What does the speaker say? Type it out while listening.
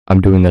I'm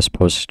doing this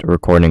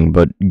post-recording,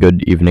 but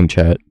good evening,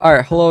 chat.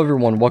 Alright, hello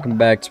everyone, welcome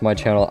back to my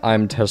channel.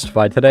 I'm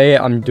Testify. Today,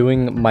 I'm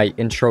doing my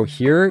intro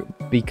here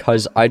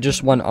because I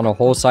just went on a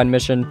whole side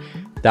mission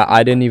that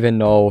I didn't even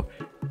know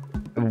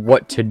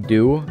what to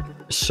do.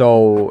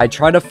 So, I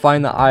tried to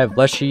find the Eye of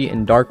Leshy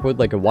in Darkwood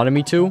like it wanted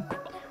me to,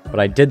 but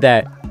I did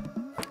that,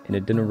 and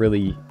it didn't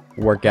really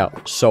work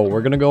out. So,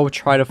 we're gonna go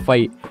try to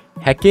fight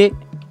Heket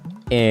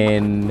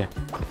in,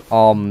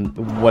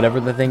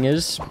 whatever the thing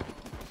is,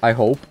 I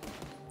hope.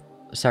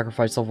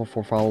 Sacrifice level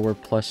 4 follower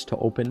plus to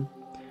open.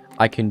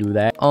 I can do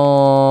that.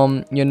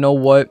 You know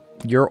what?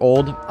 You're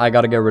old. I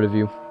gotta get rid of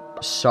you.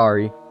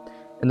 Sorry.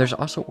 And there's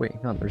also,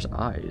 wait, no, there's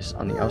eyes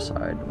on the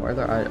outside. Why are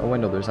there eyes? Oh,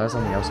 wait, no, there's eyes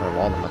on the outside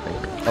wall, I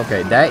think.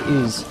 Okay, that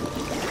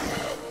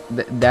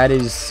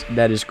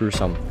is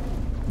gruesome.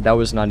 That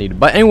was not needed.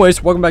 But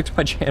anyways, welcome back to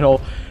my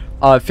channel.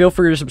 Feel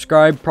free to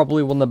subscribe.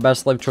 Probably one of the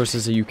best life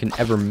choices that you can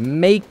ever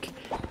make.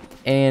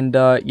 And,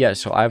 yeah,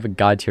 so I have a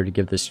guide here to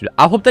give this to.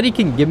 I hope that he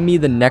can give me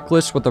the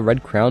necklace with the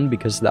red crown,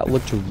 because that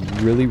looked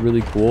really,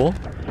 really cool.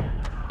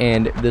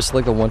 And this is,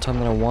 like, the one time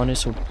that I wanted,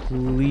 so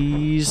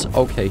please.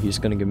 Okay, he's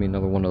gonna give me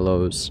another one of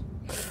those.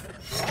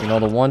 You know,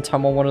 the one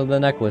time I wanted the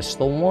necklace.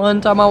 The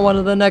one time I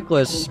wanted the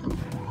necklace.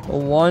 The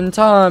one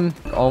time.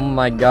 Oh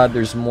my god,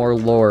 there's more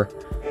lore.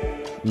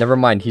 Never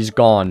mind, he's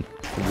gone.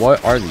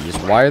 What are these?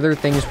 Why are there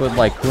things with,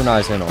 like,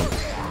 kunais in them?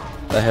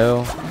 The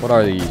hell? What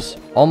are these?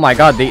 Oh my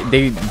god,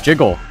 they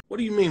jiggle. What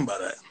do you mean by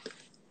that?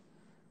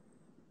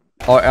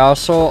 Oh, I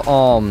also,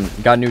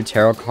 got new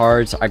tarot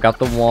cards. I got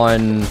the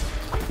one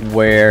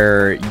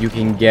where you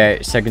can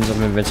get seconds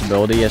of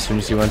invincibility as soon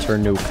as you enter a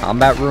new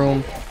combat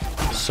room.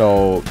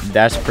 So,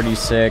 that's pretty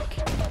sick.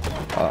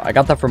 I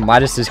got that from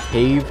Midas's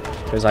Cave,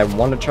 because I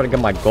want to try to get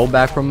my gold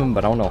back from him,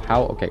 but I don't know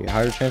how. Okay,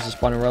 higher chance of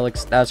spawning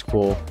relics. That's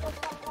cool.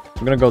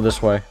 I'm gonna go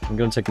this way. I'm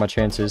gonna take my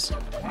chances.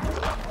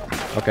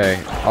 Okay,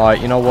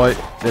 you know what?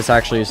 This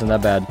actually isn't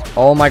that bad.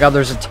 Oh my god,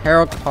 there's a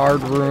tarot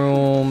card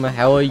room.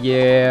 Hell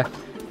yeah.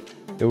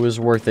 It was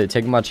worth it.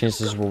 Taking my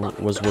chances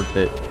was worth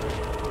it.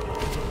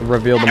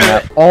 Reveal the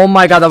map. Oh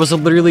my god, that was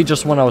literally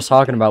just one I was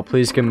talking about.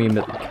 Please give me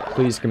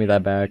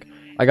that back.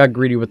 I got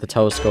greedy with the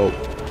telescope.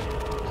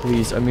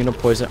 Please, immuno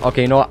poison.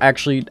 Okay, you know what?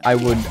 Actually, I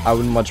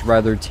would much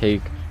rather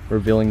take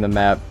revealing the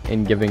map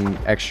and giving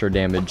extra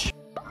damage.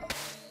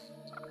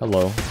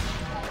 Hello.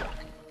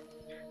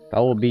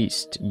 Foul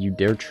beast, you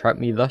dare trap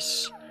me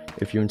thus?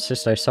 If you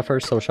insist I suffer,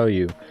 so shall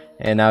you.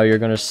 And now you're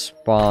gonna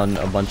spawn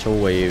a bunch of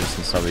waves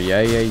and stuff. Yeah,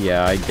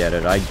 I get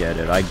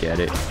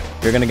it.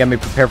 You're gonna get me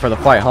prepared for the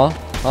fight, huh?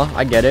 Huh?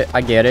 I get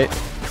it.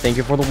 Thank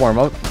you for the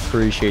warm-up.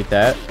 Appreciate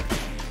that.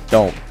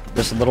 Don't.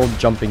 This little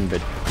jumping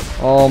bit.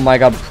 Oh my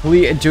god,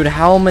 please. Dude,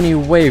 how many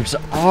waves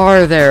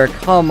are there?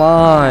 Come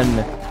on.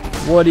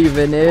 What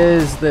even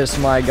is this,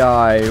 my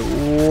guy?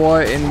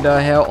 What in the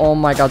hell? Oh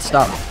my god,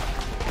 stop.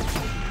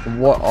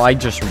 What? Oh, I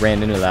just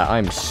ran into that.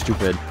 I'm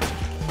stupid.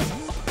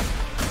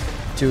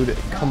 Dude,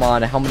 come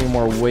on. How many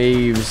more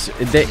waves?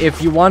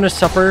 If you want to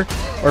suffer,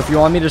 or if you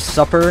want me to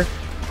suffer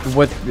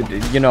with,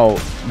 you know,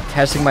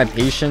 testing my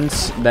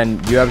patience,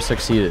 then you have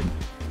succeeded.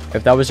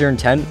 If that was your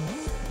intent,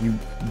 you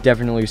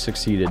definitely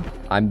succeeded.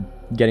 I'm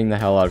getting the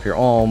hell out of here.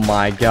 Oh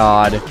my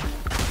god.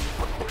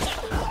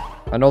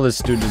 I know this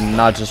dude did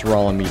not just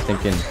roll on me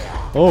thinking,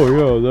 oh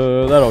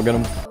yeah, that'll get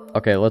him.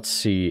 Okay, let's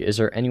see. Is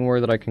there anywhere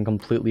that I can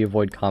completely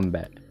avoid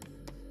combat?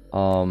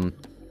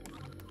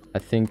 I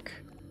think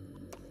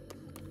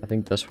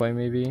this way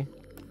maybe.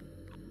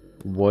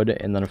 Wood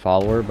and then a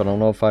follower, but I don't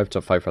know if I have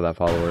to fight for that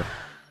follower.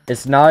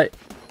 It's not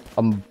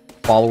a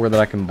follower that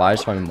I can buy,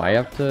 so I might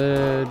have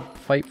to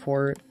fight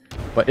for it.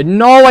 But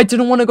no, I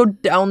didn't want to go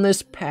down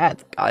this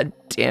path. God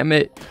damn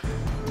it.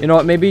 You know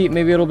what? Maybe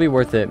it'll be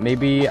worth it.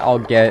 Maybe I'll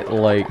get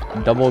like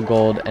double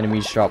gold,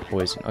 enemies drop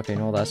poison. Okay,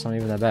 no, that's not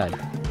even that bad.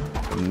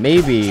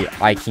 Maybe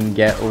I can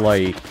get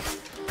like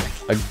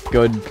a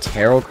good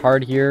tarot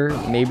card here,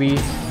 maybe,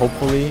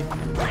 hopefully.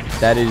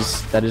 That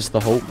is the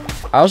hope.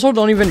 I also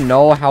don't even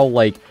know how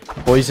like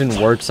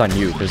poison works on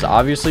you, because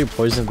obviously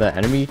poison the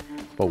enemy,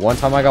 but one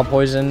time I got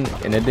poisoned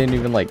and it didn't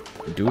even like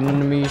do anything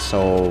to me,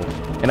 so,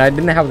 and I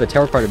didn't have the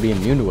tarot card to be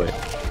immune to it,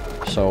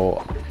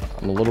 so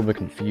I'm a little bit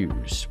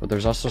confused. But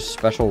there's also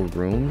special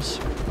rooms,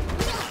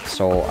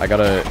 so I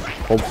gotta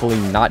hopefully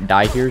not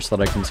die here so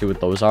that I can see what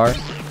those are,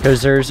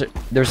 because there's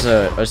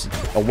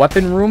a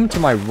weapon room to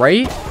my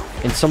right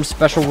and some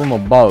special room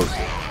above,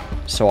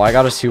 so I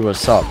gotta see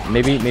what's up.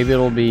 Maybe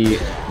it'll be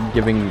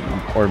giving,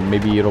 or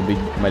maybe it'll be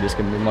might just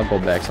give me my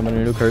gold back. Summon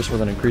a new curse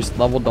with an increased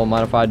level. Don't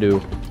mind if I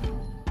do.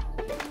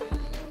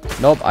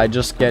 Nope, I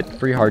just get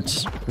free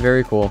hearts.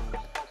 Very cool.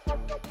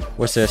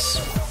 What's this?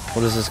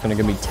 What is this gonna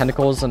give me?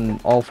 Tentacles in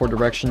all 4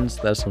 directions.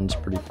 That sounds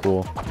pretty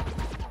cool.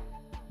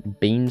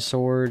 Bane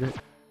sword,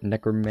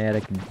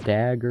 necromantic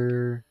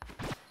dagger.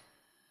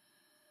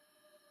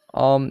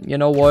 You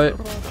know what?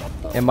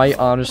 It might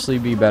honestly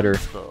be better.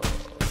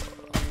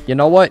 You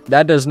know what?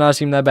 That does not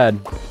seem that bad.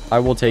 I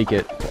will take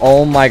it.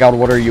 Oh my god,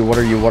 what are you?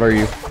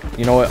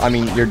 You know what? I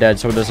mean, you're dead,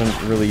 so it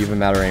doesn't really even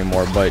matter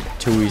anymore, but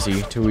too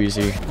easy.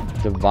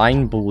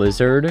 Divine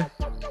Blizzard?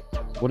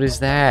 What is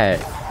that?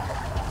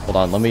 Hold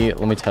on, let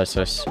me test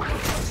this.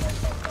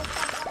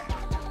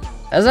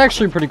 That's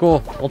actually pretty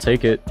cool. I'll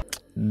take it.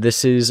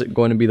 This is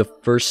going to be the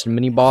first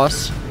mini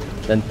boss.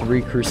 Then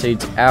 3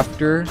 Crusades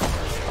after.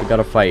 We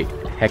gotta fight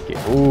Heket.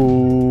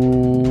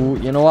 Ooh,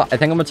 you know what? I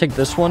think I'm gonna take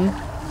this one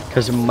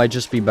because it might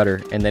just be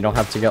better, and they don't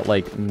have to get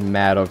like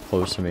mad up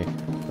close to me.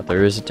 But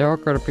there is a tarot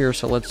card up here,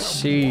 so let's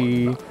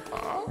see.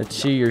 Let's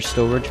see. You're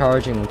still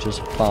recharging, which is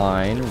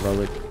fine.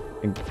 Relic.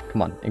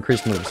 Come on,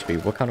 increase move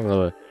speed. What kind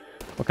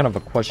of a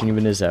question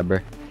even is that, bro?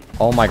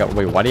 Oh my god!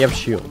 Wait, why do you have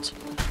shields?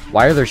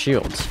 Why are there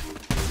shields?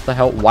 What the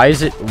hell? Why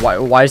is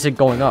it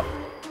going up?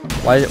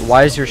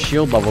 Why is your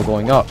shield level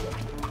going up?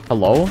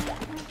 Hello?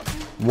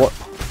 What?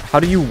 How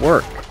do you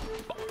work?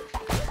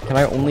 Can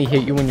I only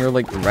hit you when you're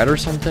like red or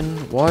something?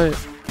 What?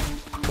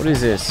 What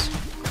is this?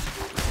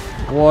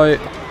 What?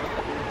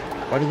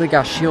 Why do they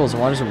got shields?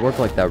 Why does it work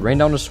like that? Rain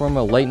down a storm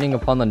of lightning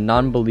upon the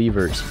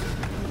non-believers.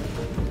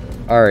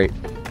 Alright.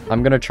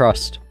 I'm gonna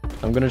trust.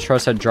 I'm gonna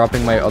trust that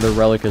dropping my other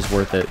relic is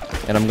worth it.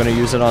 And I'm gonna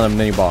use it on a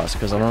mini boss,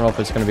 because I don't know if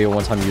it's gonna be a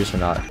one-time use or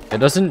not. It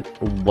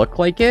doesn't look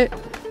like it,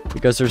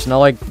 because there's not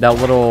like that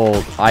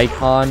little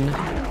icon.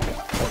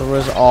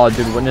 Oh,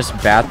 dude, when this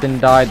Bathan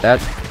died, that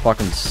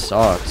fucking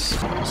sucks.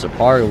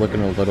 Zepar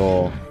looking a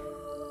little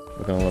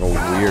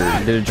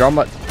weird. Did it drop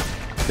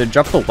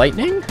the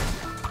lightning?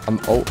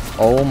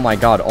 Oh my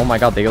god,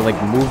 they like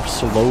move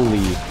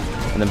slowly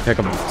and then pick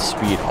up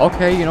speed.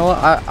 Okay, you know what?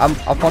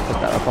 I'll fuck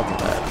with that.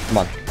 Come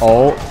on.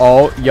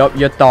 Oh, yup,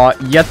 you thought,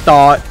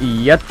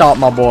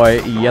 my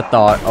boy, you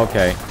thought.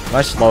 Okay, can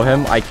I slow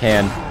him? I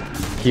can.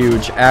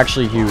 Huge,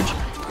 actually huge.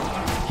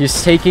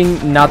 He's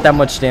taking not that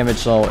much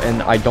damage though,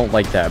 and I don't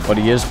like that, but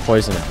he is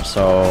poisonous,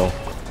 so...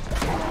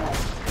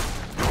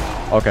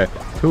 Okay,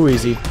 too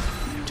easy.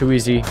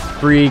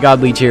 Free God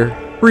Leech here.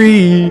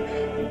 Free!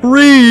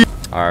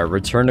 Alright,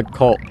 return to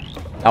cult.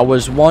 That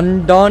was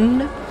 1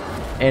 done,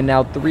 and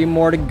now 3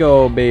 more to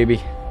go,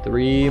 baby.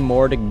 3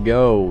 more to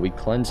go. We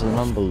cleanse the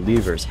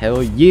unbelievers.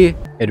 Hell yeah!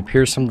 It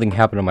appears something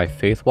happened to my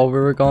faith while we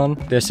were gone.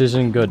 This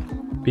isn't good.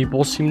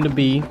 People seem to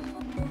be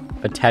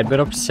a tad bit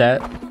upset.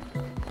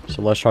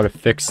 So let's try to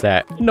fix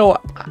that. No,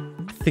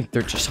 I think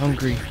they're just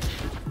hungry.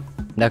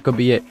 That could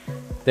be it.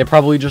 They're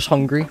probably just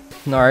hungry.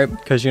 Alright,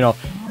 because, you know,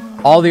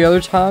 all the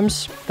other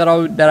times that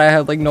I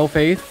had, like, no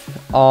faith,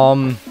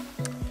 you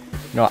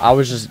know,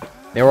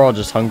 they were all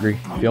just hungry.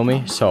 Feel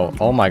me? So,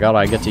 oh my god,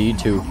 I get to eat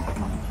too.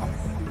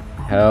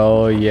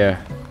 Hell yeah.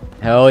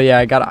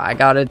 I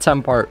got a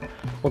 10 part.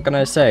 What can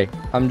I say?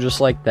 I'm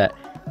just like that.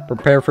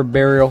 Prepare for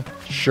burial?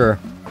 Sure.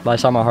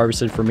 Last time I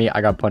harvested for me,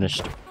 I got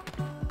punished.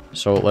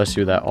 So let's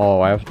do that.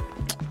 Oh, I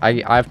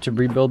have to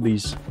rebuild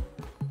these.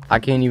 I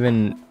can't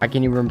even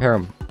repair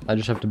them. I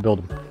just have to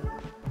build them.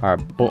 All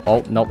right.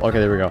 Oh nope. Okay,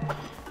 there we go.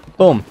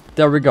 Boom.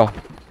 There we go.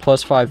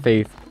 +5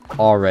 faith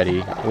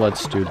already.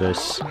 Let's do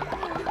this.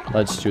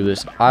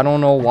 I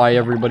don't know why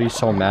everybody's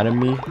so mad at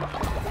me,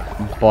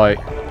 but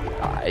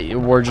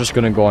we're just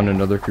gonna go on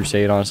another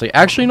crusade. Honestly,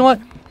 actually, you know what?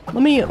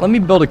 Let me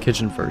build a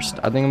kitchen first.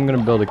 I think I'm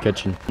gonna build a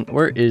kitchen.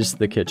 Where is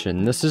the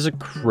kitchen? This is a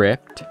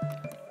crypt.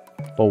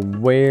 But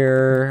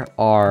where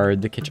are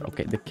the kitchen?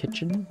 Okay, the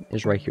kitchen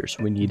is right here.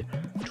 So we need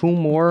 2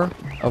 more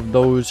of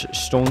those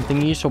stone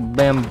thingies. So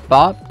bam,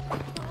 bop.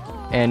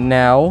 And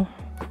now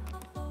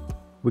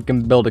we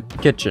can build a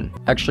kitchen.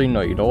 Actually,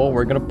 no, you know what?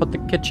 We're going to put the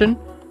kitchen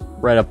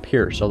right up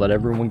here so that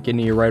everyone can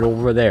eat right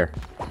over there.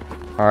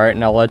 All right,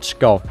 now let's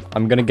go.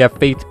 I'm going to get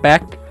faith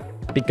back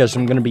because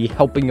I'm going to be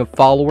helping a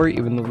follower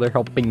even though they're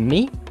helping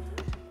me.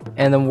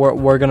 And then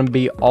we're going to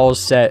be all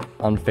set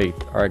on faith.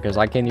 All right, because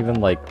I can't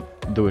even like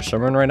do a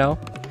sermon right now,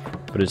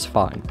 but it's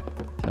fine.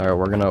 All right,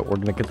 we're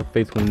gonna get the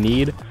faith we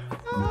need.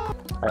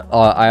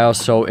 I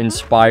also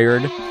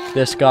inspired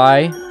this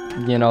guy,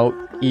 you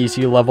know,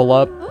 easy level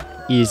up,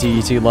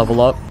 easy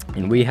level up,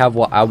 and we have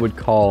what I would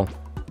call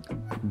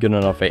good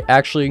enough faith.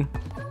 Actually,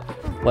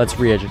 let's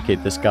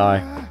re-educate this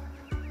guy.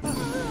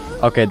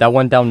 Okay, that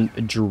went down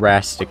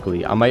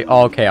drastically.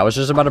 Okay, I was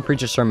just about to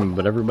preach a sermon,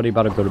 but everybody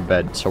about to go to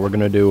bed, so we're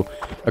gonna do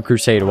a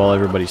crusade while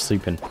everybody's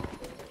sleeping.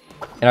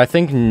 And I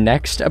think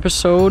next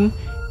episode,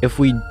 if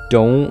we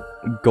don't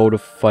go to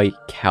fight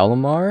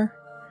Calamar,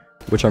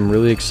 which I'm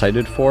really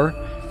excited for,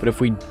 but if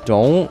we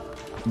don't,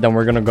 then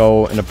we're gonna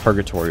go into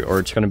purgatory, or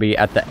it's gonna be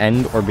at the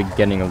end or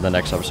beginning of the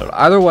next episode.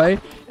 Either way,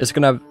 it's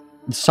gonna have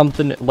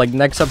something, like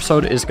next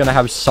episode is gonna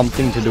have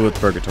something to do with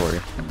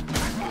purgatory.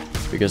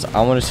 Because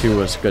I want to see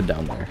what's good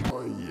down there.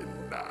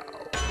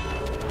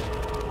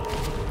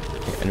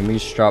 Okay,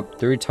 enemies drop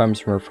 3 times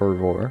from her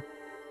fervor.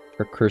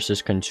 Her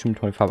curses consume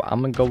 25.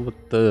 I'm gonna go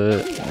with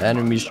the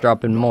enemies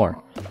dropping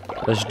more.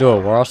 Let's do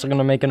it. We're also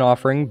gonna make an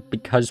offering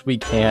because we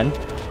can.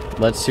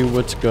 Let's see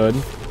what's good.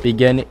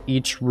 Begin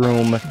each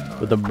room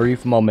with a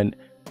brief moment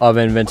of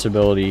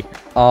invincibility.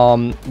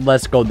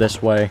 Let's go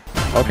this way.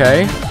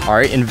 Okay. All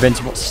right.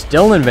 Invincible.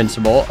 Still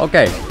invincible.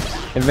 Okay.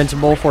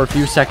 Invincible for a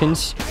few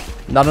seconds.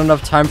 Not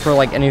enough time for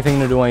like anything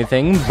to do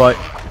anything, but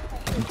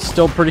it's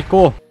still pretty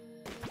cool.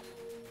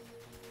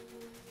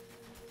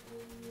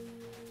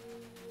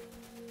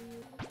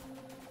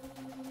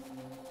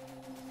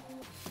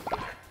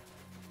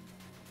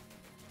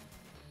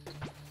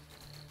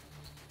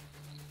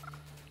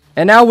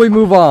 And now we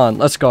move on.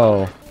 Let's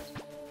go.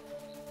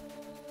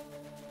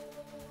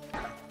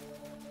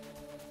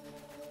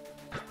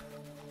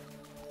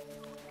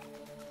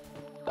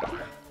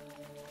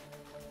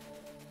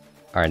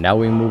 Alright, now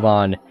we move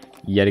on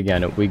yet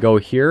again. We go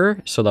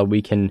here so that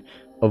we can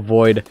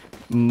avoid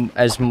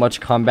as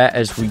much combat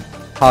as we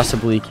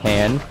possibly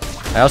can.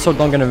 I also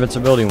don't get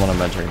invincibility when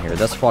I'm entering here.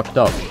 That's fucked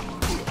up.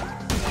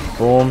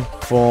 Boom,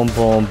 boom,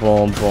 boom,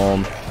 boom,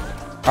 boom.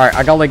 Alright,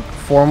 I got like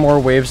 4 more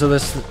waves of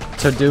this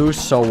to do,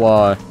 so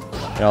you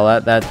know,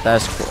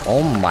 that's cool.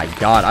 Oh my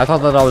god, I thought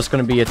that was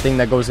gonna be a thing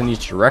that goes in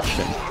each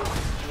direction.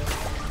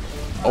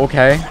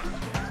 Okay.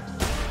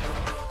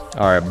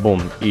 Alright,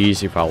 boom.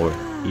 Easy follower.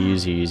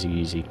 Easy, easy,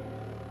 easy.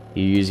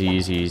 Easy,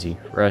 easy, easy.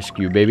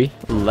 Rescue, baby.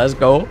 Let's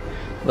go.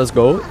 Let's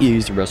go.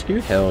 Easy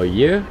rescue. Hell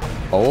yeah.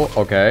 Oh,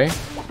 okay.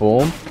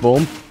 Boom,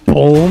 boom,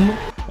 boom.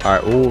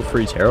 Alright, ooh,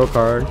 free tarot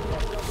card.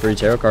 Free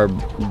tarot card.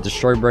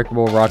 Destroy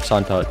breakable rocks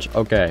on touch.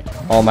 Okay.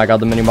 Oh my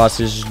god, the mini boss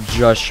is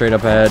just straight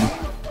up ahead.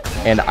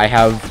 And I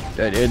have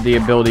the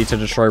ability to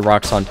destroy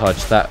rocks on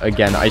touch. That,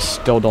 again, I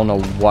still don't know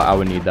what I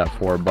would need that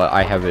for, but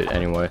I have it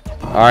anyway.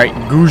 Alright,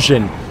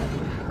 Gusion.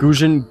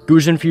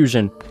 Gusion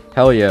fusion.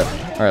 Hell yeah.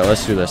 Alright,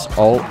 let's do this.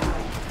 Oh.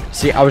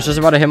 See, I was just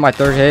about to hit my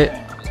 3rd hit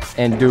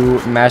and do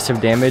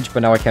massive damage,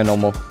 but now I can't no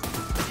more.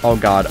 Oh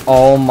god.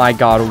 Oh my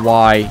god,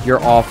 why?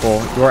 You're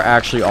awful. You're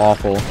actually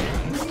awful.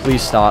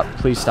 Please stop.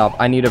 Please stop.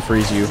 I need to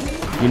freeze you.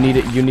 You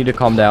need to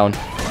calm down.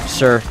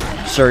 Sir,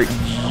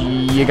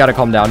 you gotta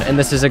calm down. And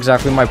this is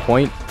exactly my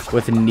point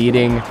with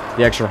needing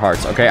the extra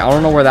hearts. Okay, I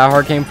don't know where that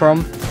heart came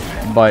from,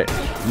 but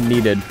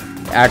needed.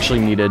 Actually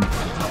needed.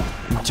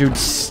 Dude,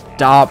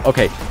 stop.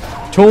 Okay.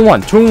 2 and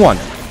 1. 2 and 1.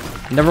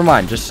 Never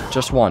mind.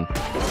 Just one.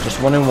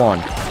 Just 1 and 1.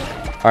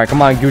 Alright,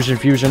 come on, Gusion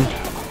Fusion.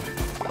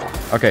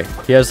 Okay,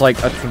 he has like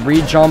a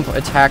 3 jump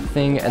attack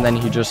thing, and then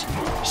he just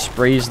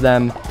sprays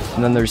them,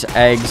 and then there's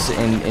eggs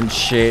and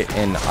shit,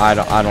 and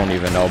I don't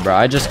even know, bro.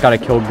 I just gotta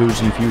kill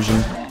Gusion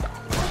Fusion.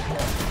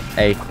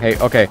 Hey,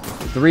 okay.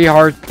 3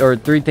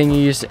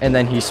 thingies, and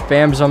then he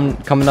spams them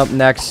coming up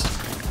next.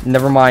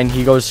 Never mind,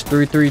 he goes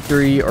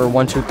 3-3-3 or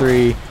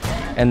 1-2-3.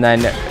 And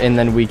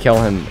then we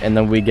kill him, and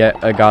then we get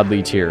a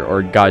godly tier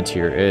or god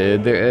tier.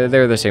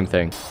 They're the same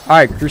thing. All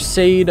right,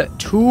 Crusade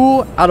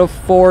 2 out of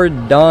 4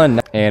 done,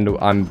 and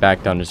I'm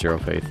back down to 0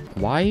 faith.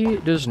 Why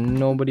does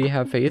nobody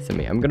have faith in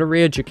me? I'm gonna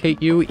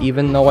re-educate you,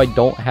 even though I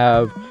don't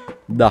have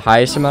the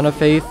highest amount of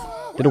faith.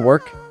 Did it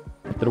work?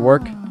 Did it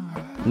work?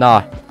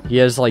 Nah, he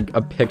has like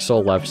a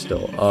pixel left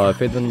still.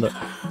 Faith in the.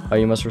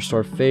 You must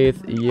restore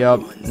faith. Yep.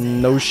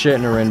 No shit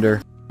in a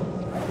render.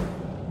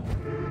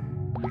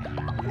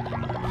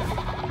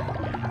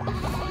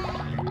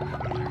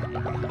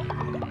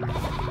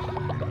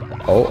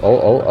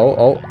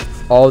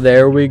 Oh,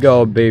 there we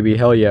go, baby.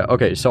 Hell yeah.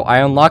 Okay, so I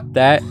unlocked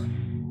that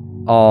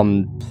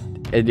in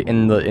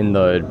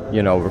the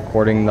you know,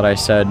 recording that I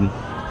said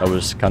that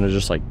was kind of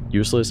just like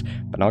useless,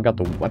 but now I got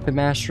the weapon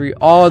mastery.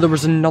 Oh, there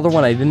was another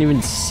one I didn't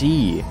even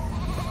see.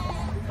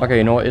 Okay,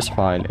 you know what? It's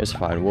fine. It's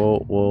fine.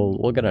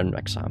 We'll get it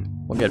next time.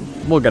 We'll get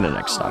it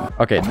next time.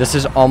 Okay, this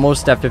is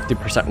almost at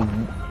 50%.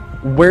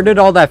 Where did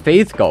all that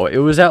faith go? It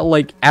was at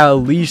like at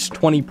least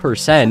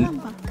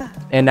 20%,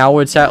 and now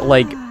it's at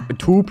like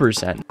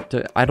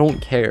 2%. I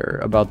don't care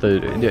about the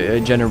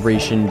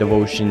generation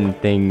devotion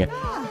thing.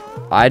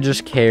 I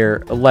just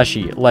care.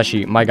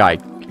 Leshy, my guy,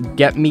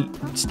 get me.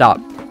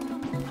 Stop.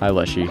 Hi,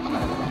 Leshy.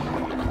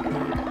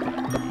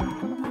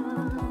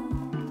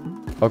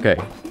 Okay,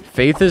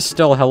 faith is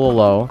still hella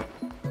low.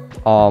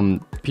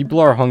 People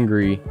are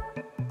hungry.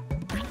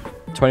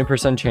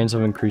 20% chance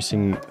of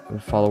increasing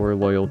follower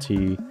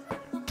loyalty.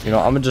 You know,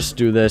 I'm gonna just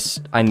do this.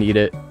 I need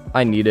it.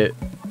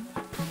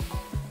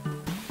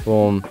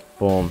 Boom.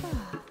 Boom.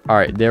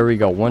 Alright, there we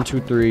go. 1,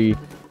 2, 3.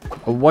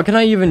 What can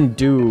I even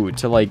do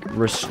to, like,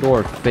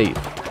 restore faith?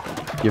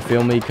 You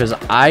feel me? Because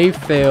I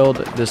failed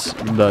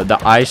the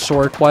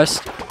eyesore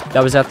quest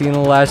that was at the end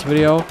of the last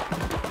video.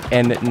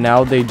 And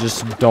now they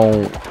just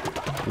don't,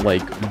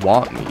 like,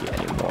 want me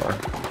anymore.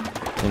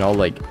 You know,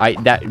 like,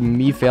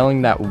 me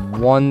failing that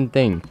one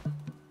thing.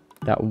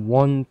 That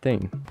one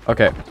thing.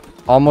 Okay.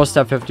 Almost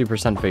at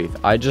 50% faith.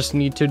 I just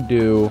need to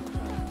do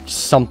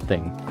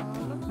something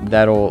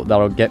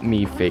that'll get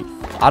me faith.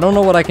 I don't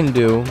know what I can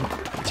do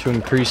to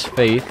increase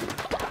faith,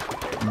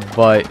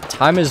 but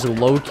time is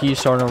low-key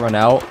starting to run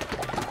out,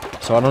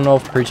 so I don't know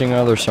if preaching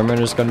another sermon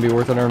is going to be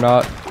worth it or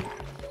not,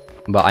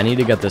 but I need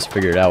to get this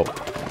figured out.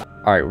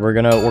 All right, we're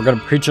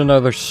gonna preach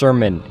another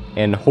sermon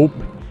and hope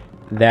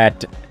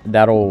that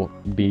that'll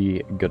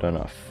be good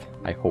enough.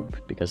 I hope,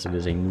 because it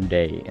is a new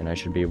day and I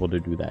should be able to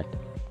do that.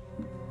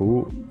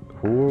 Who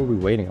are we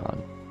waiting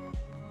on?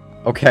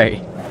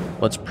 Okay,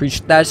 let's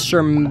preach that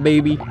sermon,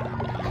 baby.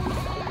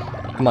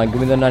 Come on, give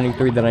me the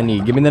 93 that I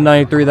need. Give me the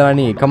 93 that I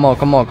need. Come on.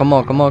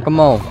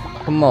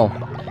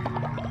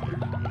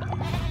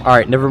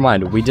 Alright, never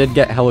mind. We did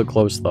get hella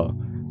close, though.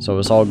 So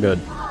it's all good.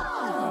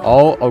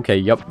 Oh, okay.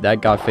 Yep,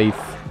 that got faith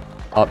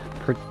up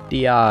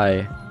pretty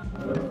high.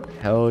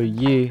 Hell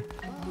yeah.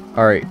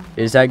 Alright,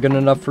 is that good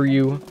enough for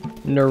you?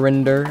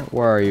 Narinder,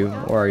 where are you?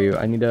 Where are you?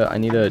 I need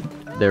a,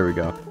 there we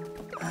go.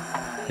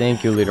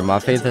 Thank you, leader. My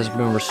faith has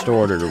been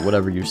restored, or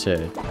whatever you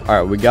say.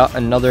 Alright, we got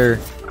another,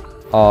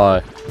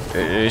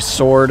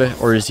 sword,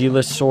 or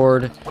zealous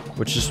sword,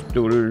 which is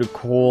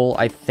cool,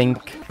 I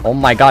think. Oh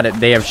my god,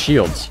 they have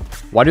shields.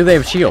 Why do they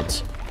have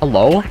shields?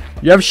 Hello?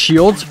 You have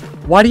shields?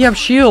 Why do you have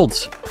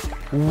shields?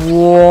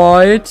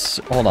 What?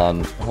 Hold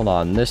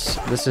on.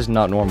 This is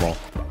not normal.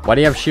 Why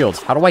do you have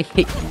shields? How do I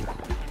hit you?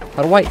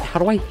 How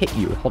do I hit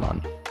you? Hold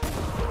on.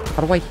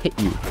 How do I hit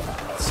you?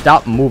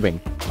 Stop moving.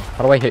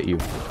 How do I hit you?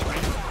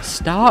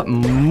 Stop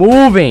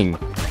moving!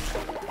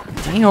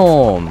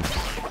 Damn.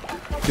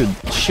 Dude,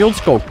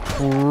 shields go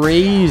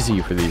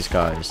crazy for these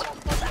guys.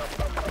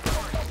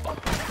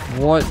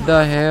 What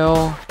the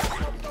hell?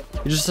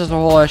 He just has a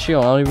whole ass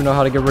shield. I don't even know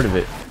how to get rid of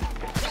it.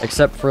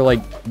 Except for,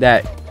 like,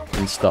 that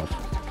and stuff.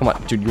 Come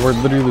on, dude, you are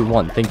literally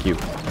one. Thank you.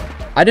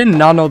 I did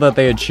not know that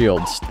they had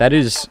shields. That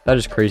is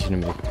crazy to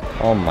me.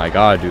 Oh my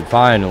god, dude,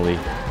 finally.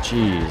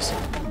 Jeez.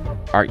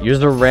 Alright, use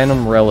the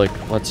random relic.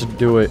 Let's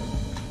do it.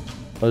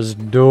 Let's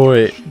do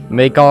it.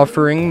 Make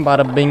offering.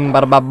 Bada bing,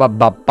 bada bop, bop,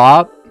 bop,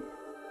 bop.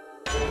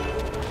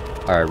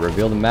 Alright,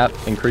 reveal the map.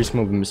 Increase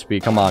movement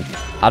speed. Come on.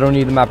 I don't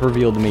need the map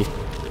revealed to me.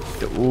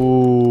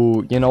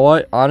 Ooh, you know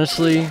what?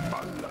 Honestly,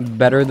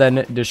 better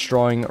than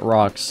destroying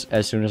rocks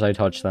as soon as I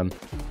touch them.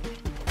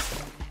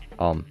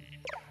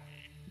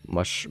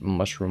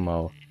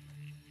 Mushroom-o.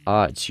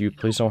 It's you.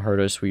 Please don't hurt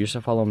us. We used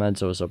to follow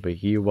Manzo's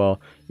but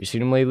well, you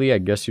seen him lately? I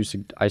guess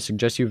I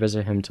suggest you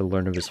visit him to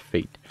learn of his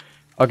fate.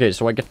 Okay,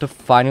 so I get to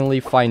finally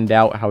find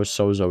out how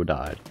Sozo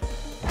died,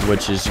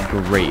 which is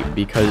great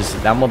because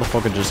that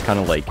motherfucker just kind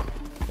of like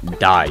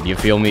died. You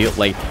feel me?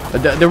 Like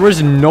there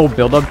was no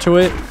build up to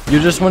it. You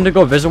just wanted to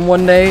go visit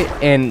one day,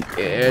 and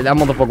that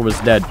motherfucker was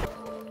dead.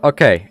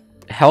 Okay,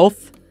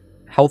 health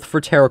for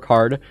tarot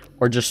card,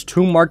 or just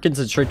 2 markets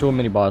and straight to a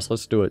mini boss.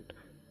 Let's do it.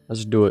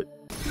 Let's do it.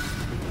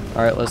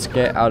 All right, let's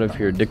get out of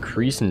here.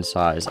 Decrease in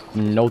size.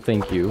 No,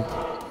 thank you.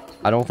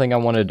 I don't think I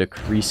want to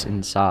decrease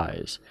in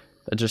size.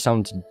 That just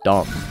sounds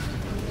dumb.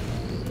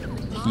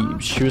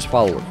 Choose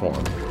follower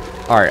form.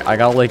 All right, I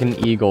got like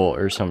an eagle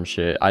or some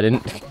shit. I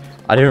didn't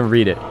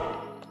read it.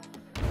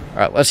 All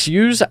right, let's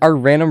use our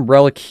random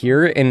relic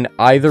here, and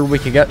either we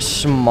could get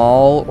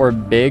small or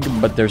big,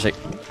 but there's a...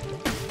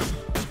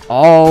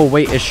 Oh,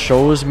 wait, it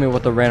shows me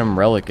what the random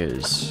relic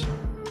is.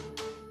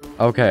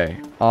 Okay,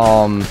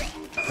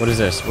 what is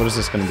this? What is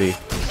this gonna be?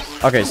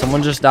 Okay,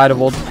 someone just died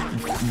of a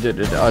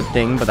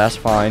thing, but that's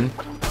fine.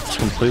 It's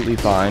completely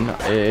fine.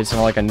 It's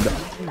not like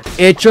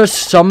it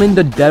just summoned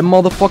the dead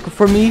motherfucker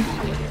for me?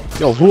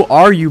 Yo, who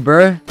are you,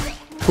 bruh?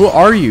 Who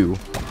are you?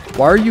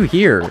 Why are you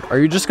here? Are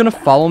you just gonna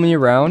follow me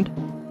around?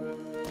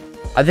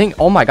 I think,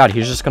 oh my god,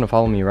 he's just gonna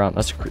follow me around.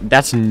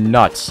 That's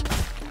nuts.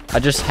 I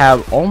just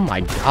have, oh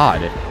my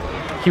god.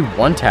 He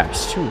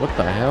one-taps too, what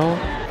the hell?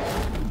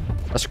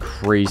 That's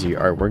crazy.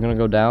 Alright, we're gonna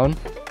go down.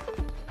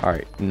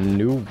 Alright,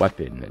 new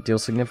weapon. It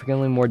deals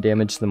significantly more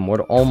damage than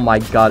mortal. Oh my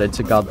god, it's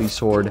a godly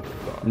sword.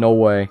 No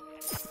way.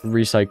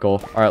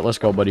 Recycle. Alright, let's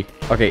go, buddy.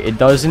 Okay, it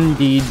does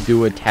indeed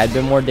do a tad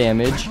bit more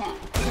damage.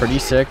 Pretty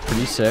sick,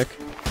 pretty sick.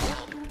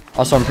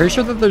 Also, I'm pretty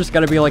sure that there's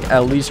gotta be like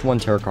at least 1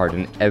 tarot card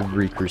in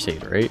every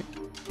Crusade, right?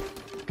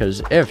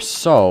 Because if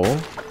so,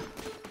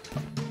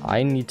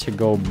 I need to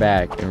go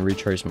back and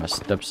retrace my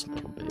steps a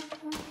little bit.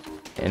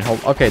 And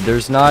hope, okay,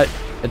 there's not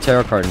a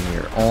tarot card in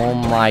here. Oh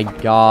my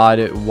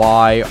god,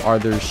 why are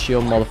there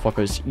shield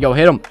motherfuckers? Yo,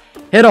 hit him!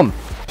 Hit him!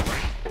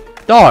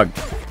 Dog!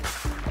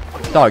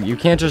 Dog, you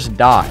can't just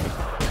die.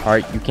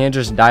 Alright, you can't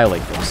just die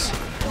like this.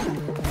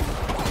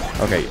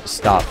 Okay,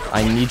 stop.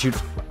 I need you...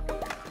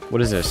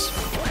 What is this?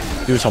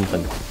 Do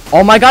something.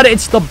 Oh my god,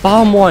 it's the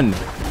bomb one!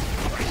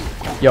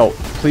 Yo,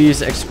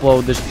 please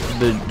explode the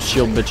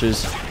shield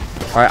bitches.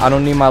 Alright, I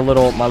don't need my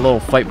little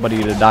fight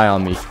buddy to die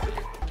on me.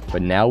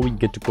 But now we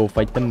get to go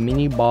fight the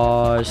mini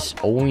boss.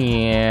 Oh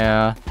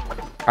yeah.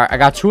 Alright, I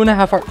got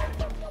 2.5 hearts.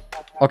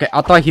 Okay,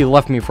 I thought he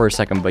left me for a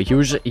second, but he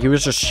was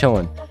just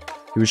chilling.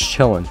 He was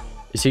chilling.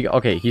 Is he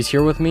okay? He's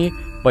here with me,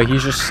 but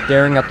he's just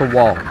staring at the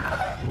wall.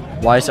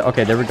 Why is it?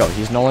 Okay, there we go.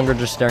 He's no longer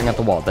just staring at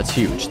the wall. That's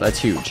huge. That's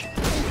huge.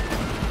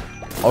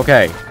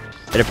 Okay.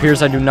 It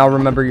appears I do not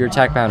remember your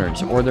attack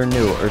patterns, or they're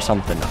new, or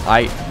something.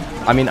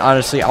 I mean,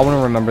 honestly, I want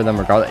to remember them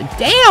regardless.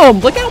 Damn!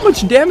 Look how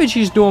much damage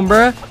he's doing,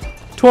 bruh.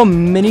 To a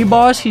mini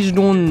boss, he's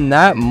doing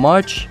that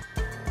much.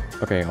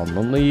 Okay, hold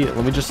on.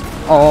 Let me just...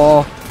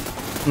 Oh.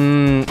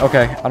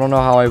 Okay. I don't know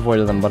how I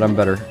avoided them, but I'm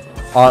better.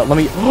 Let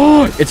me...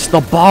 Oh, it's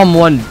the bomb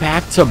one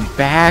back to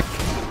back.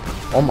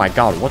 Oh my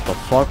god, what the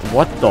fuck?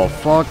 What the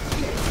fuck?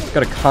 He's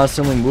gotta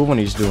constantly move when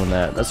he's doing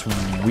that. That's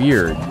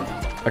weird.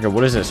 Okay,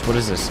 what is this? What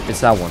is this?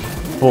 It's that one.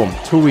 Boom.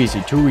 Too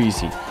easy. Too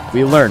easy.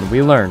 We learn.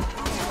 We learn.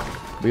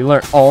 We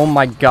learn. Oh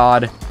my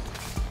god.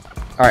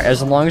 Alright,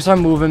 as long as I'm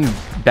moving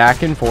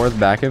back and forth,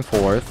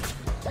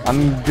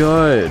 I'm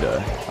good.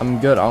 I'm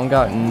good. I don't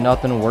got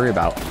nothing to worry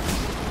about.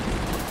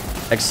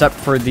 Except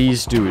for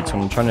these dudes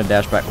when I'm trying to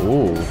dash back.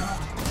 Ooh.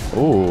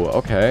 Ooh,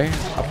 okay.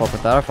 I fuck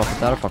with that. I fuck with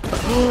that. I fuck with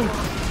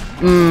that.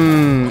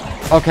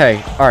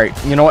 Okay, alright.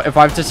 You know what? If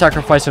I have to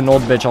sacrifice an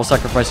old bitch, I'll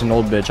sacrifice an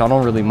old bitch. I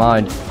don't really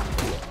mind.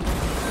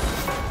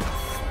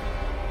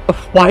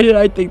 Why did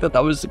I think that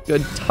that was a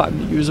good time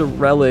to use a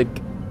relic?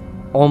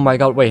 Oh my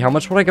god, wait, how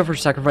much would I get for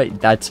sacrifice?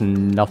 That's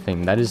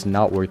nothing. That is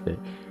not worth it.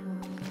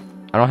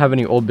 I don't have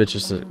any old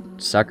bitches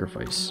to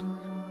sacrifice.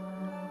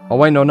 Oh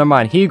wait, no, never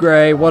mind. He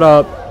gray, what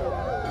up?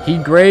 He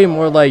gray,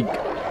 more like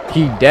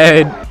he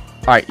dead.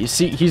 Alright, you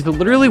see, he's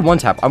literally one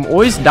tap. I'm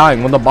always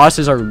dying when the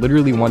bosses are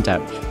literally one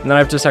tap. And then I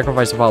have to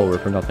sacrifice a follower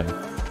for nothing.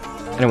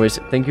 Anyways,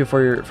 thank you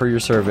for your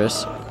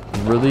service.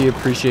 Really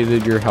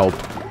appreciated your help.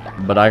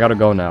 But I gotta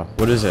go now.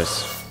 What is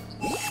this?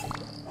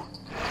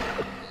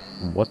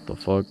 What the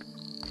fuck?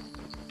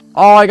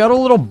 Oh, I got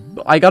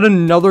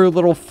another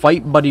little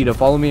fight buddy to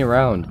follow me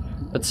around.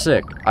 That's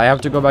sick. I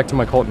have to go back to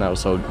my cult now,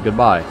 so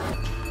goodbye.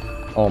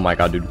 Oh my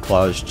god, dude,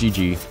 claws.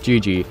 GG.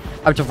 GG.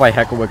 I have to fight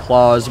Heket with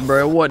claws,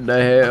 bro. What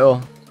the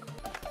hell?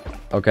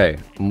 Okay,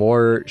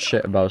 more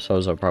shit about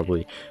Sozo,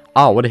 probably.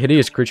 Ah, what a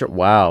hideous creature.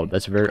 Wow,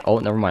 that's very... Oh,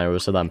 never mind, it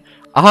was to them.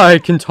 I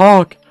can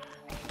talk!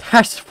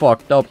 That's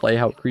fucked up,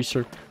 lighthouse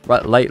creature.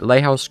 Right,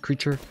 lighthouse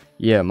creature?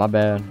 Yeah, my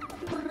bad.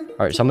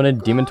 Alright, so I'm gonna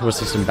demon to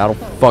assist in battle.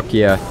 Fuck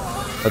yeah.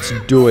 Let's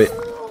do it.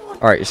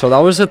 Alright, so that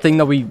was the thing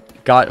that we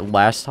got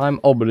last time.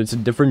 Oh, but it's a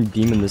different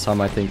demon this time,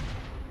 I think.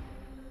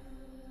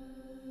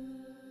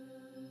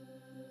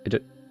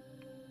 It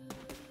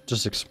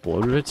just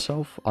exploded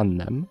itself on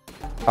them?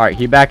 Alright,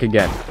 he back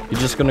again. He's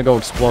just gonna go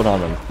explode on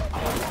them.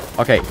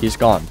 Okay, he's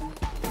gone.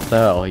 What the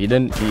hell?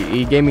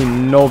 He gave me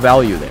no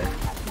value there.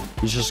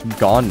 He's just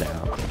gone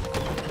now.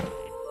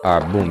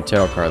 Alright, boom,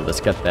 tarot card.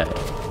 Let's get that.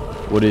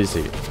 What is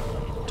it?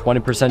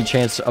 20%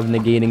 chance of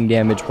negating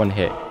damage when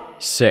hit.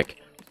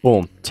 Sick.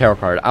 Boom, tarot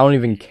card. I don't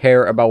even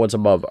care about what's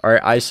above.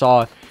 Alright, I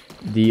saw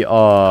the,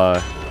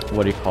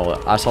 what do you call it?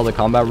 I saw the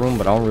combat room,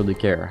 but I don't really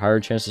care. Higher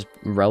chances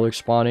relic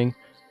spawning.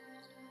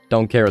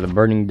 Don't care. The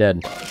burning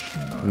dead.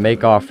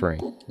 Make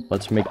offering.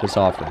 Let's make this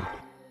offering.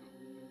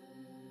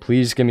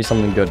 Please give me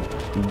something good.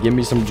 Give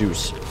me some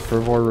juice.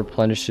 Fervor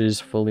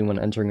replenishes fully when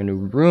entering a new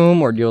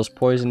room or deals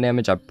poison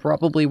damage. I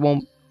probably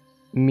won't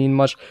mean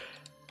much.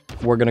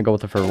 We're gonna go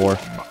with the Fervor.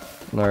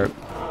 Alright.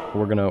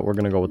 We're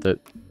gonna go with it.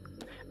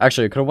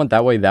 Actually, I could have went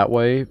that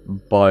way,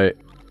 but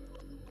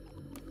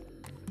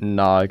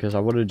nah, because I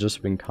would have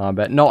just been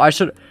combat. No, I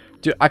should,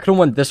 dude. I could have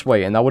went this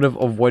way, and that would have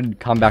avoided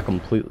combat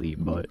completely.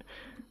 But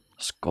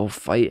let's go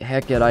fight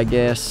Heket, I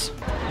guess.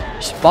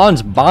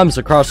 Spawns bombs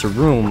across the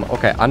room.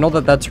 Okay, I know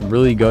that that's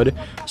really good,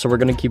 so we're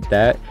gonna keep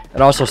that.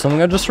 And also,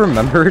 something I just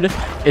remembered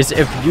is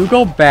if you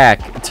go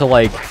back to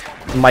like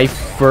my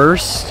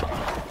first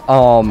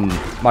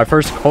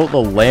Cult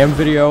the Lamb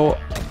video,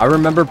 I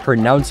remember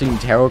pronouncing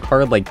tarot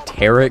card like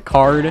tarot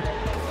card,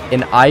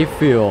 and I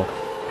feel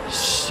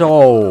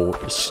so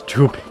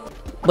stupid.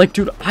 Like,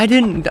 dude,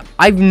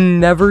 I've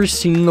never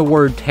seen the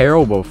word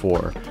tarot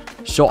before,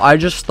 so I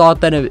just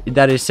thought that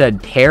it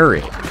said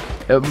tarot,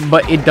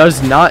 but it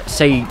does not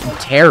say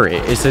tarot.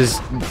 It says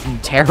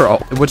tarot,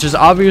 which is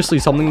obviously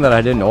something that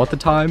I didn't know at the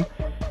time.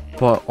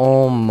 But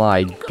oh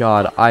my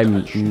god,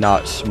 I'm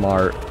not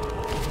smart.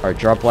 Alright,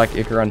 drop black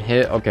ichor on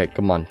hit. Okay,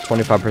 come on,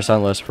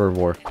 25% less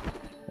fervor.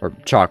 Or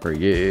chakra,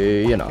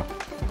 you know.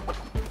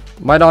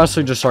 Might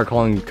honestly just start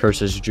calling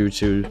curses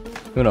jutsu.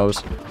 Who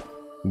knows?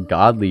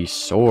 Godly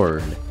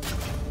sword.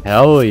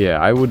 Hell yeah,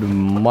 I would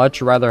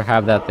much rather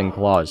have that than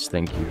claws,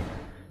 thank you.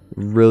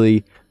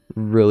 Really,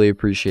 really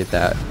appreciate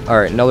that.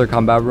 Alright, another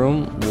combat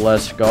room.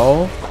 Let's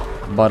go.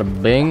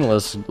 Bada bing,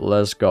 let's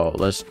go.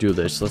 Let's do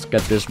this. Let's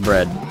get this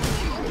bread.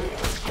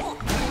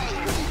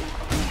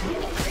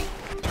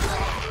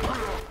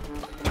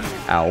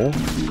 Ow.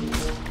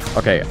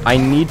 Okay, I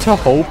need to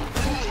hope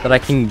that I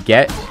can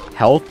get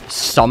health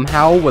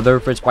somehow, whether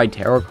if it's by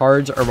tarot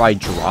cards or by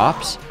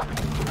drops,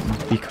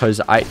 because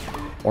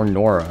or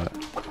Nora,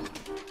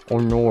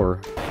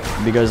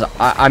 because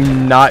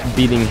I'm not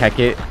beating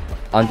Heket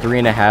on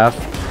 3.5,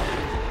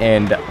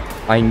 and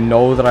I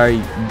know that I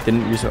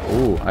didn't use it.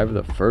 Oh, I have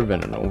the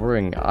fervent and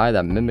alluring eye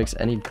that mimics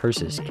any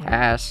curses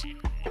cast.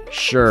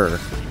 Sure,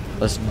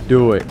 let's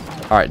do it.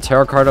 All right,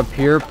 tarot card up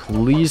here.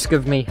 Please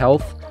give me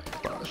health.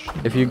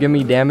 If you give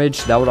me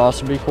damage, that would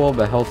also be cool,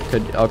 but health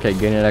could... Okay,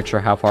 gain an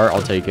extra half heart,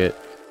 I'll take it.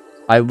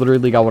 I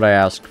literally got what I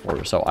asked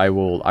for, so I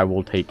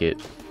will take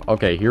it.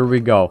 Okay, here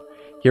we go.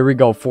 Here we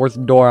go.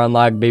 4th door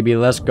unlocked, baby.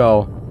 Let's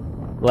go.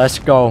 Let's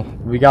go.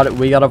 We gotta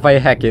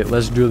fight Heket.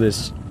 Let's do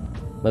this.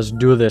 Let's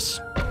do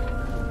this.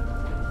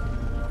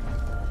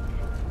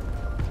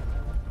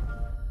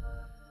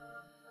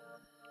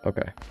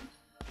 Okay.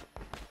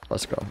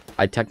 Let's go.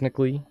 I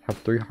technically have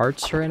 3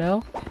 hearts right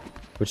now,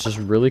 which is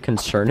really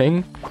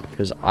concerning,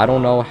 because I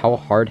don't know how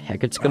hard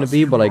Heket's gonna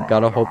be, but I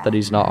gotta hope that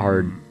he's not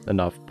hard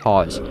enough.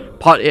 Pause.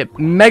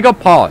 Mega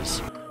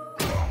pause!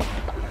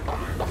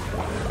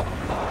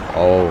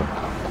 Oh.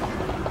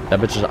 That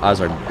bitch's eyes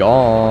are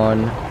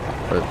gone.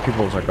 Or the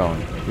pupils are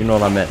gone. You know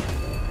what I meant.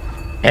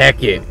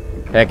 Heket.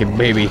 Heket,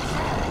 baby.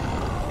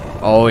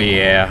 Oh,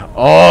 yeah.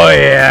 Oh,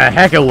 yeah.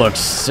 Heket looks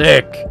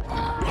sick.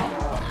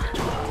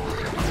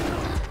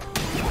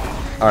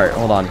 Alright,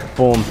 hold on.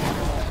 Boom.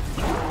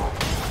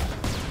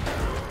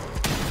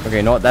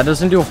 Okay, no, that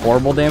doesn't do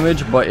horrible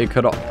damage, but it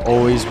could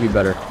always be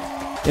better.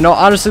 You know,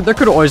 honestly, there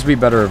could always be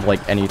better of,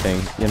 like,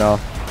 anything, you know?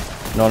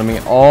 You know what I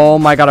mean? Oh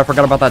my god, I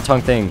forgot about that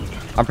tongue thing.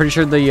 I'm pretty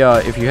sure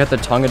the, if you hit the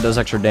tongue, it does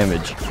extra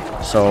damage.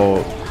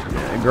 So,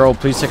 girl,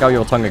 please take out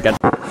your tongue again.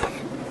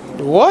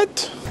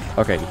 What?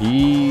 Okay,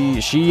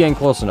 she ain't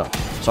close enough.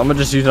 So I'm gonna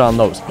just use it on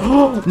those.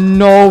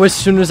 No, as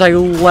soon as I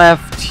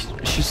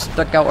left, she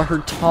stuck out her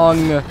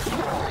tongue.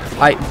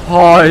 I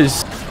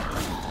paused.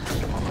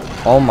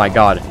 Oh my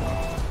god.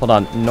 Hold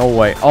on, no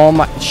way. Oh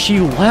my, she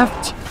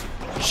left?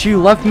 She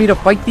left me to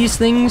fight these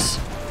things?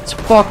 It's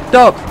fucked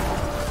up.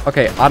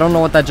 Okay, I don't know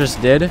what that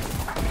just did.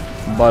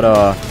 But,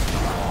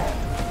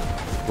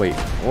 wait,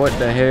 what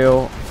the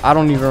hell? I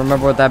don't even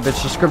remember what that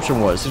bitch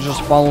description was. It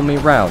just followed me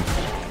around.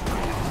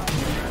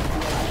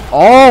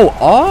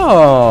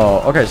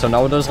 Oh, okay, so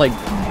now it does, like,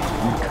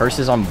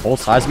 curses on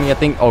both sides of me, I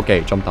think.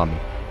 Okay, jumped on me.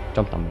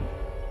 Jumped on me.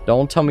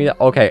 Don't tell me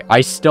that. Okay, I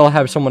still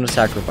have someone to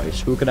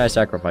sacrifice. Who can I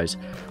sacrifice?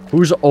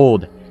 Who's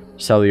old?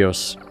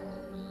 Celios.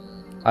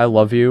 I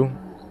love you,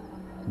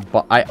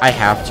 but I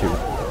have to.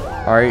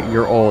 Alright,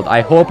 you're old.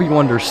 I hope you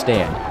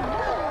understand.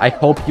 I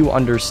hope you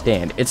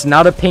understand. It's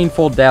not a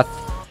painful death.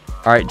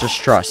 Alright,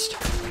 just trust.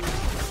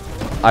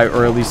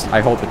 Or at least, I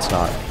hope it's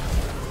not.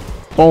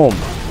 Boom.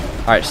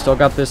 Alright, still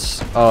got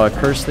this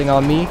curse thing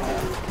on me.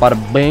 Bada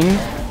bing.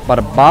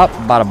 Bada bop.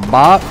 Bada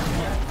bop.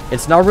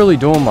 It's not really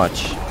doing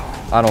much.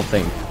 I don't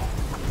think.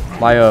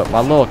 My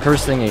little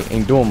curse thing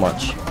ain't doing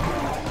much.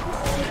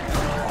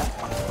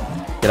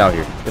 Get out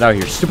here. Get out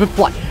here. Stupid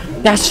fly.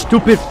 That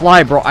stupid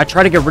fly, bro. I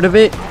tried to get rid of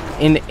it,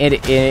 and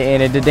it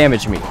did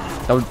damage me.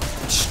 That was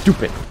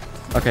stupid.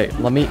 Okay,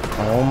 let me...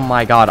 Oh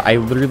my god. I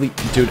literally...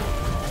 Dude,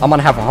 I'm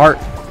gonna have a heart.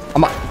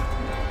 I'm a...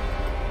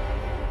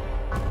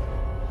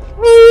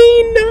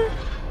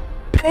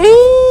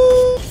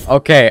 Pain.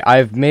 Okay,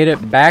 I've made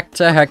it back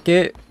to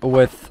Heket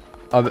with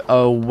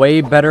a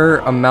way better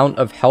amount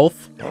of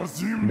health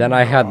than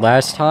I had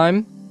last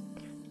time.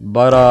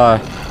 But,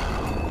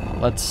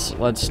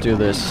 let's do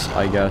this,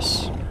 I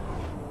guess.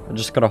 I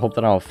just gotta hope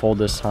that I'll fold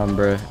this time,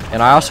 bruh.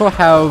 And I also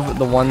have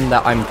the one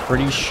that I'm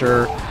pretty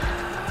sure...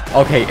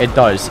 Okay, it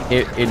does.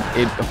 It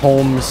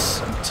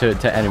homes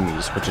to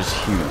enemies, which is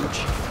huge.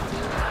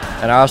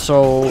 And I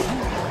also...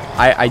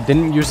 I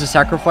didn't use the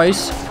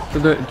sacrifice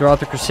throughout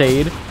the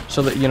Crusade,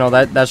 so that, you know,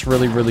 that's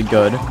really, really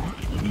good.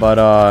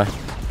 But,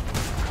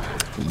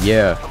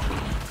 yeah.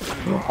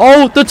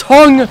 Oh, the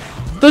tongue!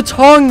 The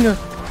tongue!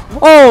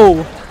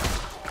 Oh!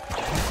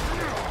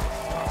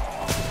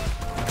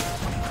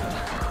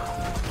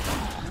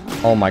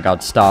 Oh my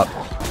god, stop.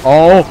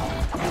 Oh!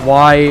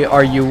 Why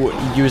are you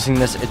using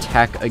this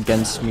attack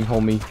against me,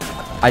 homie?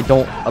 I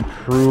don't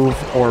approve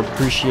or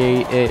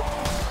appreciate it.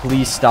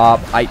 Please stop.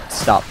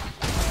 Stop.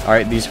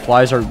 Alright, these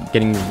flies are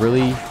getting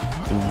really,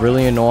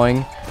 really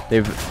annoying.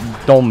 They've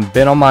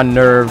been on my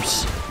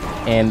nerves.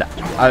 And,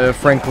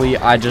 frankly,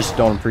 I just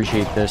don't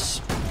appreciate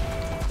this.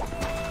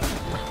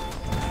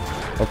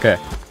 Okay.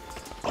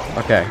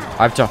 Okay.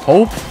 I have to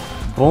hope.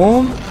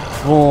 Boom.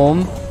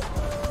 Boom.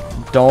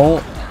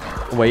 Don't.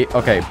 Wait.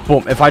 Okay.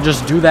 Boom. If I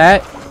just do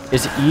that,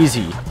 it's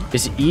easy.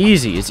 It's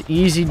easy. It's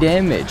easy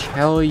damage.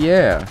 Hell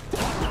yeah.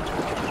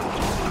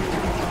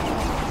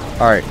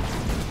 Alright.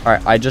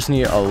 Alright. I just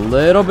need a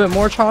little bit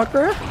more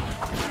chakra.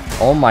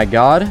 Oh my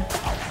god.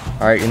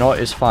 Alright. You know what?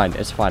 It's fine.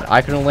 It's fine.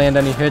 I couldn't land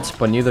any hits,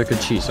 but neither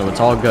could she. So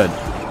it's all good.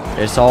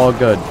 It's all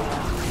good.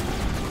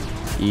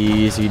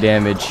 Easy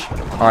damage.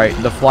 Alright.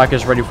 The flock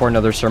is ready for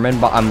another sermon,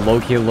 but I'm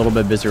low-key a little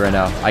bit busy right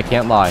now. I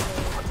can't lie.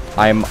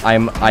 I'm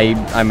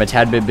a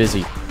tad bit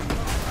busy.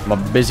 I'm a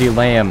busy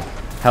lamb.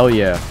 Hell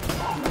yeah.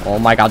 Oh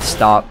my god,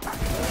 stop.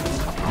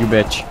 You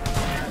bitch.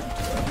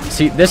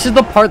 See, this is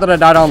the part that I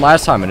died on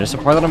last time, and it's the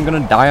part that I'm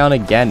gonna die on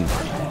again.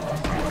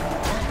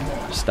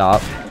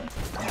 Stop.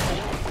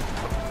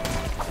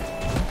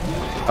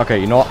 Okay,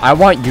 you know what? I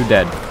want you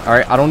dead.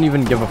 Alright, I don't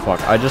even give a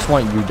fuck. I just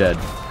want you dead.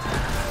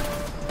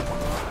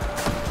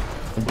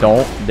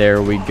 Don't.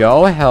 There we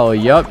go. Hell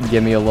yup.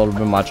 Give me a little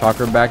bit of my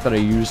chakra back that I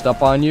used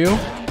up on you.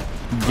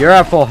 You're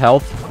at full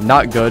health.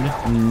 Not good.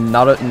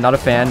 Not a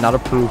fan. Not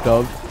approved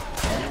of.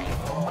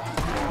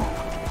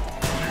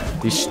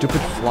 These stupid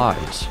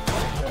flies.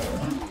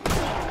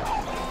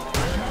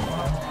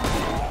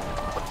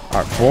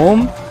 Alright,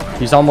 boom.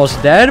 He's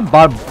almost dead.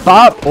 Bop,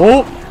 bop.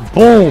 Oh,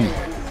 boom.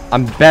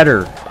 I'm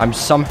better. I'm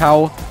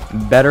somehow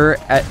better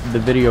at the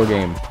video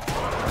game.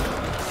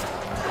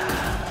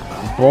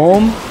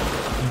 Boom.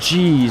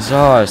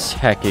 Jesus,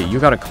 Heket. You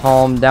gotta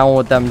calm down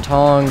with them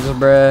tongues,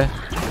 bruh.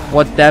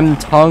 What them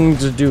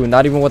tongues do.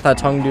 Not even what that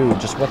tongue do.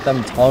 Just what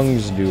them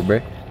tongues do,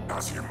 bruh.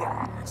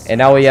 And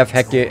now we have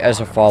Heket as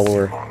a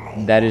follower.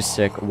 That is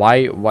sick.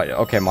 Why?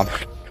 Okay, my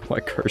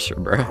cursor,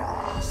 bruh.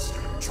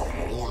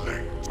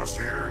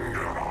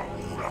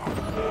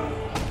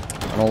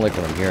 I don't like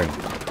what I'm hearing.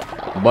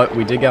 But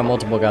we did get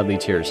multiple godly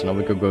tears, so now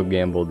we could go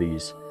gamble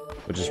these,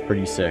 which is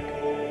pretty sick.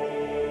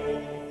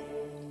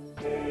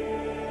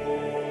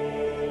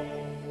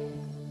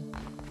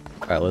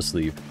 Alright, let's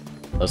leave.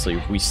 Let's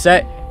leave. We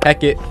set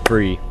Heket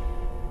free.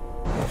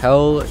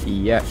 Hell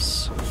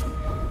yes.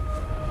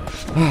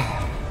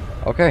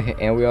 Okay,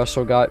 and we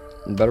also got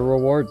better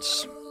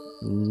rewards.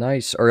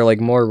 Nice. Or like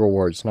more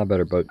rewards. Not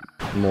better, but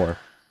more.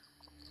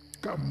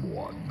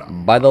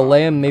 By the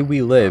lamb may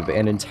we live,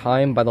 and in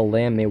time by the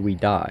lamb may we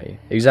die.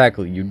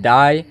 Exactly. You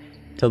die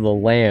to the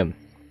lamb.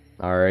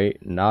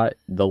 Alright? Not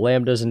the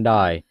lamb doesn't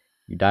die.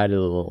 You die to the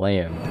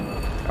lamb.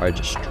 Alright,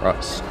 just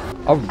trust.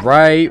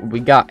 Alright, we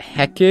got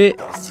Heket.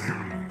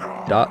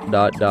 Dot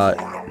dot dot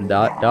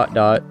dot dot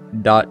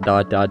dot dot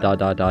dot dot dot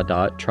dot dot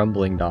dot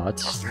trembling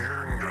dots.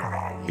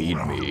 Feed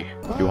me.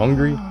 You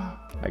hungry?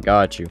 I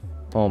got you.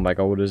 Oh my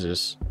god, what is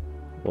this?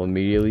 Well,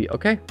 immediately.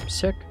 Okay,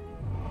 sick.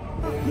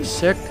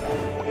 Sick.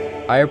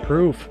 I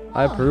approve.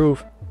 I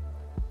approve.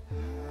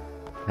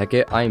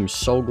 Heket, I am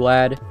so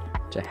glad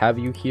to have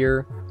you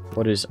here.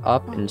 What is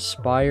up?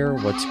 Inspire.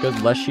 What's good,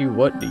 Leshy?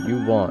 What do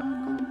you want?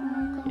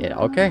 Yeah,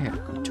 okay.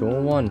 2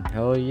 in 1.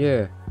 Hell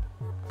yeah.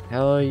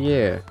 Hell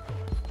yeah.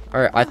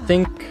 Alright, I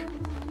think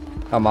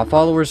my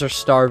followers are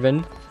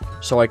starving,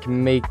 so I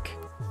can make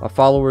my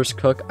followers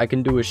cook. I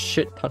can do a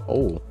shit ton.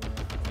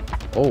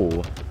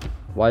 Oh.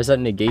 Why is that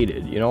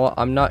negated? You know what?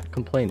 I'm not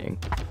complaining.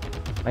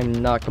 I'm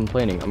not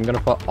complaining. I'm gonna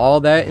put all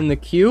that in the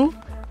queue,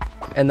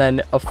 and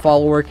then a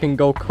follower can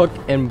go cook,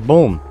 and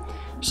boom.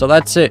 So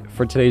that's it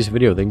for today's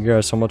video. Thank you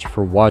guys so much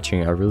for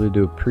watching. I really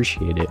do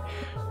appreciate it.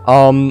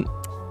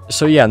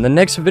 So yeah, in the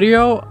next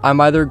video, I'm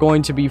either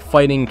going to be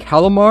fighting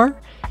Calamar,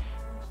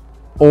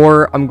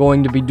 or I'm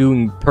going to be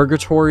doing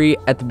Purgatory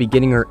at the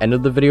beginning or end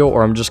of the video,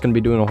 or I'm just going to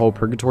be doing a whole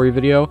Purgatory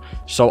video.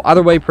 So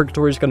either way,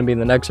 Purgatory is going to be in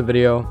the next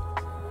video,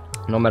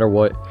 no matter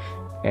what.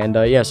 And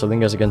yeah, so thank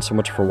you guys again so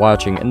much for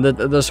watching. And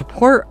the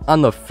support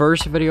on the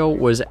first video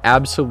was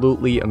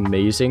absolutely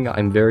amazing.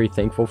 I'm very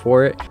thankful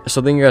for it.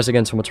 So thank you guys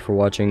again so much for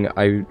watching.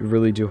 I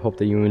really do hope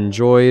that you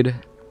enjoyed.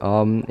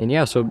 And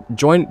yeah, so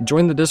join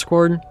the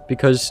Discord,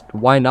 because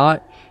why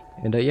not?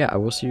 And yeah, I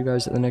will see you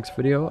guys in the next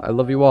video. I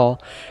love you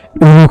all.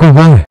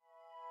 Goodbye.